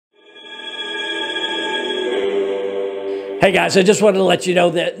Hey guys, I just wanted to let you know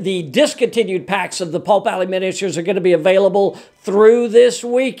that the discontinued packs of the Pulp Alley miniatures are going to be available through this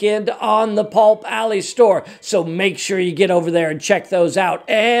weekend on the Pulp Alley store. So make sure you get over there and check those out.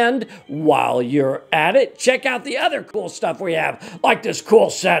 And while you're at it, check out the other cool stuff we have, like this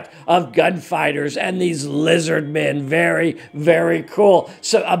cool set of gunfighters and these lizard men. Very, very cool.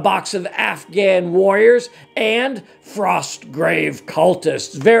 So a box of Afghan warriors and Frostgrave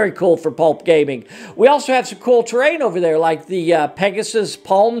cultists. Very cool for Pulp Gaming. We also have some cool terrain over there, like the Pegasus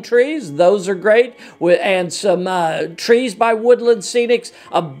palm trees. Those are great. And some trees by Woodland Scenics.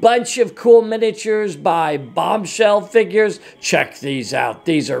 A bunch of cool miniatures by Bombshell Figures. Check these out.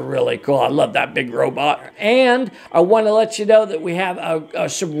 These are really cool. I love that big robot. And I want to let you know that we have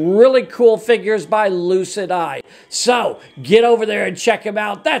some really cool figures by Lucid Eye. So get over there and check them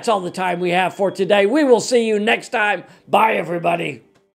out. That's all the time we have for today. We will see you next time. Bye, everybody.